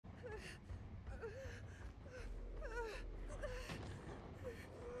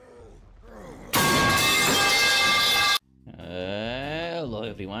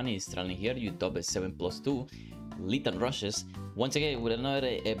everyone, it's Tralen here, you double 7+2 lethal rushes once again with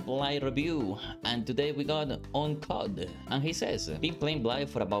another Blight review, and today we got on COD, and he says been playing Blight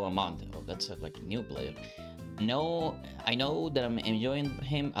for about a month. Oh, that's like a new player. No, I know that I'm enjoying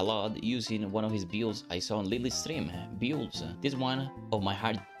him a lot using one of his builds I saw on Lily's stream. Builds. This one of my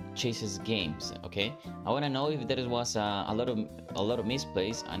heart chases games. Okay, I want to know if there was a lot of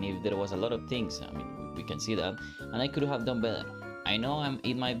misplays, and if there was a lot of things. I mean, we can see that, and I could have done better. I know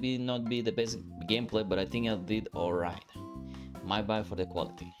it might not be the best gameplay, but I think I did alright. My bad for the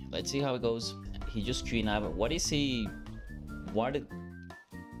quality. Let's see how it goes. He just queuing up. What is he? What?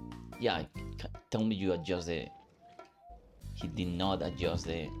 Yeah, tell me you adjust the. He did not adjust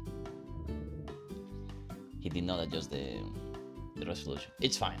the. He did not adjust the resolution.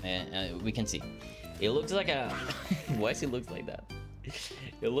 It's fine. We can see. It looks like a. Why does it look like that?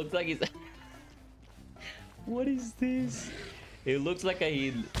 It looks like it's. What is this? It looks like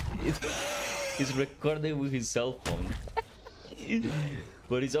he's recording with his cell phone.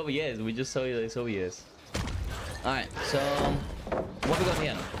 But it's OBS. We just saw it as OBS. Alright, so what we got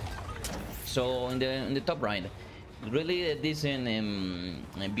here? So in the top right, really a decent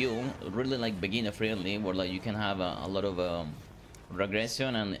view, really like beginner friendly, where like you can have a lot of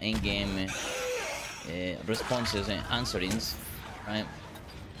regression and in-game responses and answerings, right?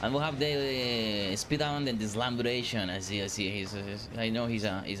 And we'll have the speed down and the slam duration. I see. I know he's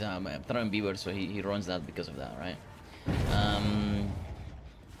a Tralen viewer, so he runs that because of that, right?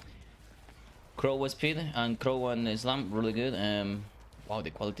 Crow was speed and Crow and slam really good. Wow,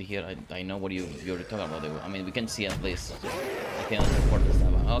 the quality here. I know what you're talking about. I mean, we can see at least. I can report this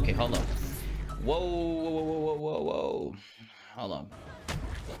stuff. Okay, hold on. Whoa. Hold on.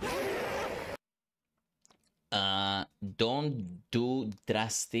 Don't do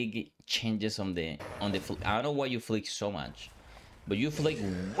drastic changes on the flick. I don't know why you flick so much, but you flick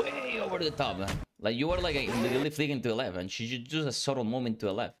way over the top. Like you were like literally flicking to the left, and she should do a subtle movement to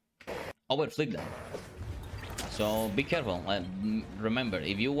the left. Over flick that. So be careful. Remember,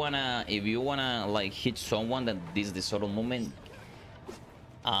 if you wanna like hit someone that this is the subtle movement,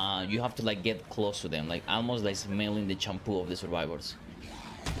 you have to like get close to them, like almost like smelling the shampoo of the survivors.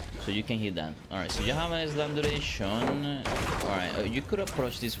 So you can hit that. Alright, so you have a slam duration. Alright, you could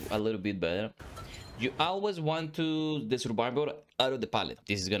approach this a little bit better. You always want to the survivor out of the pallet.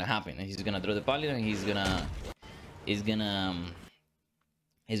 This is gonna happen. He's gonna throw the pallet and he's gonna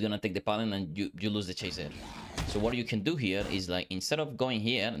take the pallet and you lose the chase there. So what you can do here is like instead of going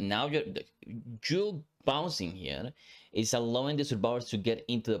here, now you're bouncing here is allowing the survivors to get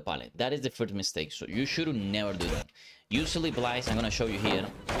into the pallet. That is the first mistake. So you should never do that. Usually Blight, I'm gonna show you here.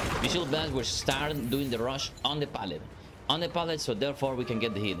 Usually Blight will start doing the rush on the pallet. So therefore we can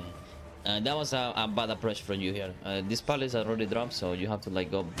get the hit. That was a bad approach from you here. This pallet is already dropped, so you have to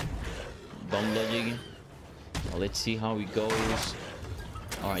like go bomb logic. Let's see how it goes.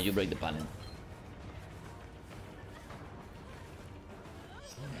 Alright, you break the pallet.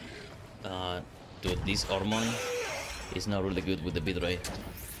 Dude, this hormone is not really good with the bitrate.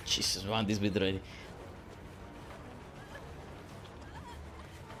 Jesus, man, this bitrate.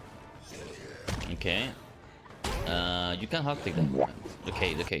 Okay. You can hog take that.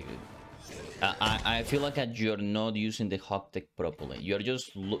 Okay. I feel like you're not using the hog tech properly. You're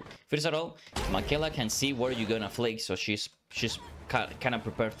just first of all, Michaela can see where you're gonna flick, so she's kind of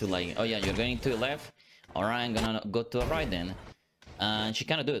prepared to like, oh yeah, you're going to the left. Alright, I'm gonna go to the right then. And she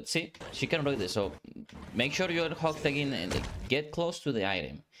cannot do it. See, she cannot do this. So make sure you're hog tagging and get close to the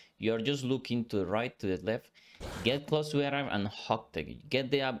item. You're just looking to the right, to the left. Get close to the item and hog tag it. Get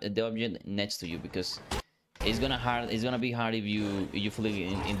the object next to you, because it's gonna be hard if you flick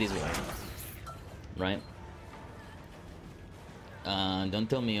in this way, right? Don't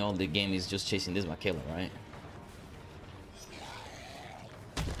tell me all the game is just chasing this Michaela, right?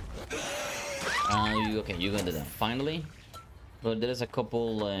 Okay, you got that finally. But there's a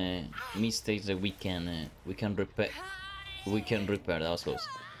couple mistakes that we can repair. That was close.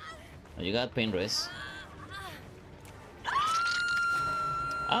 You got pain rest.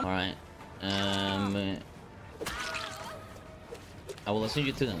 Alright. I will assume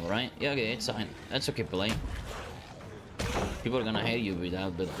you to them, right? Yeah, okay, it's fine. That's okay, play. People are gonna hate you with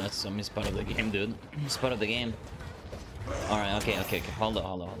that, but that's part of the game, dude. It's part of the game. Alright, okay. Hold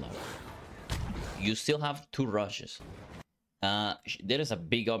on. You still have 2 rushes. There is a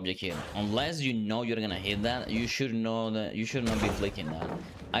big object here. Unless you know you're gonna hit that, you should know that you should not be flicking that.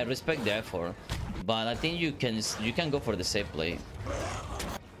 I respect the effort, but I think you can go for the safe play.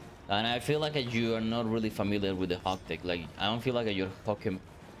 And I feel like you are not really familiar with the hog tech. Like I don't feel like you're fucking,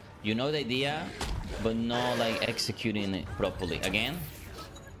 you know the idea, but not like executing it properly. Again,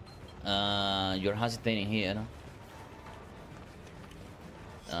 You're hesitating here.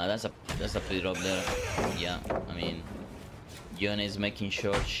 That's a pretty up there. Yeah, I mean, Yona is making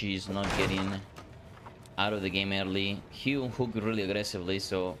sure she's not getting out of the game early. He hooked really aggressively,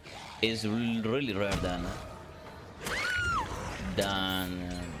 so it's really rare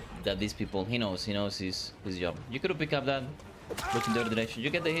that these people, he knows his job. You could pick up that, look in the other direction. You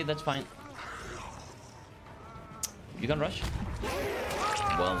get the hit, that's fine. You can rush.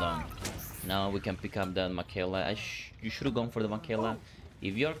 Well done. Now we can pick up that Michaela. You should have gone for the Michaela.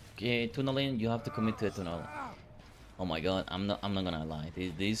 If you're tunneling, you have to commit to a tunnel. Oh my god, I'm not gonna lie.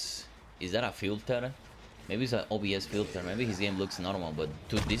 Is that a filter? Maybe it's an OBS filter. Maybe his game looks normal, but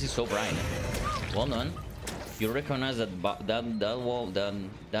dude, this is so bright. Well done. You recognize that that wall,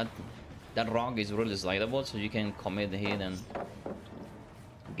 that rock is really slidable, so you can commit the hit and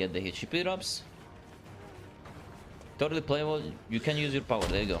get the hit. She pick ups. Totally playable. You can use your power.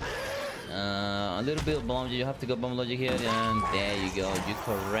 There you go. A little bit of bomb logic. You have to go bomb logic here, and there you go. You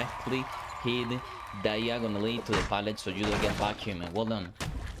correctly hit diagonally to the pallet, so you don't get vacuum. Well done.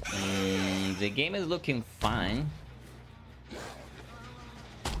 The game is looking fine.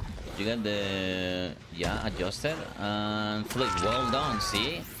 You got the adjusted and flick. Well done.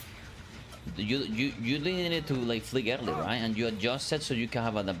 See, you needed to like flick early, right? And you adjusted so you can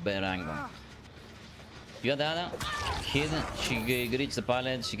have a better angle. You got that hit. She reaches the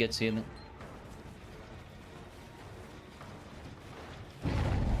pallet. She gets hit.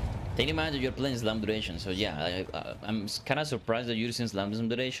 Take in mind that you're playing slam duration, so yeah, I'm kind of surprised that you're using slam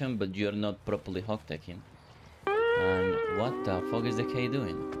duration, but you're not properly hog taking. And what the fuck is the K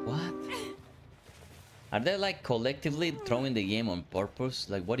doing? What? Are they like collectively throwing the game on purpose?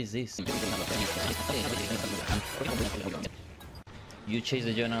 Like, what is this? You chase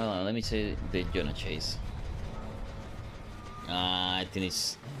the Jonah. Let me say the Jonah chase. I think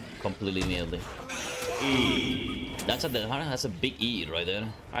it's completely nailed it. That's a big E right there.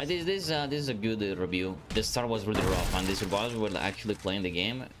 This is a good review. The start was really rough, and the survivors were actually playing the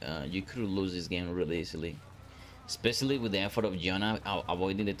game. You could lose this game really easily, especially with the effort of Jonah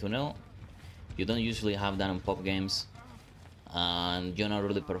avoiding the tunnel. You don't usually have that in pop games, and Jonah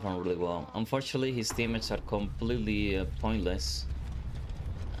really performed really well. Unfortunately, his teammates are completely pointless.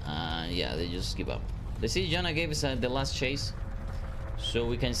 Yeah, they just give up. Let's see, Jonah gave us the last chase, so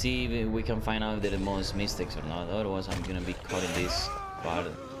we can see if we can find out if there are most mistakes or not. Otherwise, I'm gonna be cutting this part.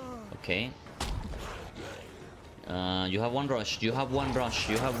 Okay. You have one rush. You have one rush.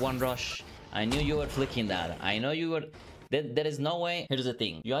 You have one rush. I knew you were flicking that. I know you were. There is no way. Here's the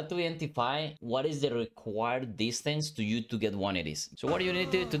thing. You have to identify what is the required distance to you to get one of these. So what do you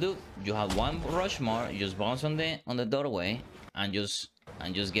need to do? You have one rush more. You just bounce on the doorway and just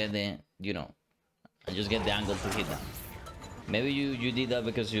get the and just get the angle to hit them. Maybe you did that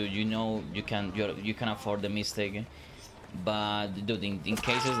because you know you can afford the mistake. But dude, in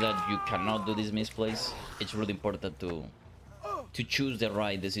cases that you cannot do this misplace, it's really important to choose the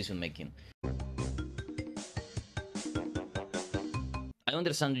right decision making. I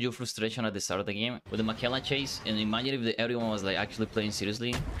understand your frustration at the start of the game with the Michaela chase, and imagine if everyone was like actually playing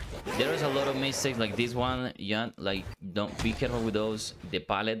seriously. There is a lot of mistakes like this one. Yeah, like don't be careful with those. The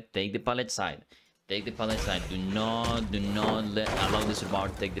pallet, take the pallet side. Take the pallet side. Do not allow the survivor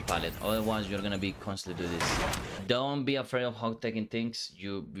to take the pallet. Otherwise, you're gonna be constantly do this. Don't be afraid of hog taking things.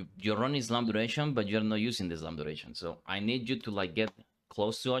 You're running slam duration, but you're not using the slam duration. So I need you to like get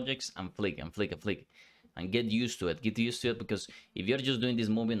close to objects and flick and flick and flick. And get used to it. Get used to it, because if you're just doing this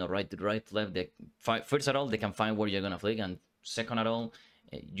moving or right to right, left, first of all, they can find where you're gonna flick, and second of all,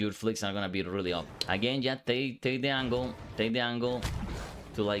 your flicks are gonna be really up. Again, yeah, take the angle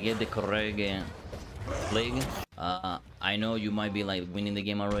to like get the correct flick. I know you might be like winning the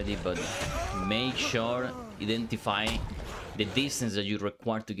game already, but make sure identify the distance that you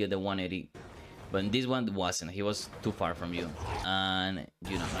require to get the 180. But this one wasn't. He was too far from you, and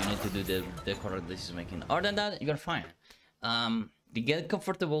you need to do the correct decision making. Other than that, you're fine. To get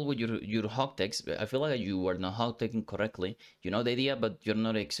comfortable with your hog takes, I feel like you were not hog taking correctly. You know the idea, but you're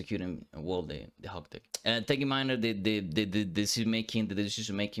not executing well the hog take. Take in mind the decision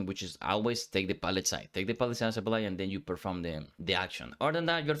making, which is always take the pallet side. Take the pallet side as a play, and then you perform the action. Other than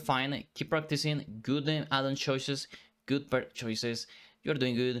that, you're fine. Keep practicing. Good add-on choices. Good perk choices. You're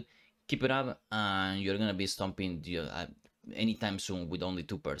doing good. Keep it up, and you're gonna be stomping anytime soon with only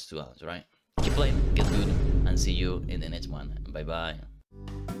 2 perks to us, right? Keep playing, get good, and see you in the next one. Bye bye.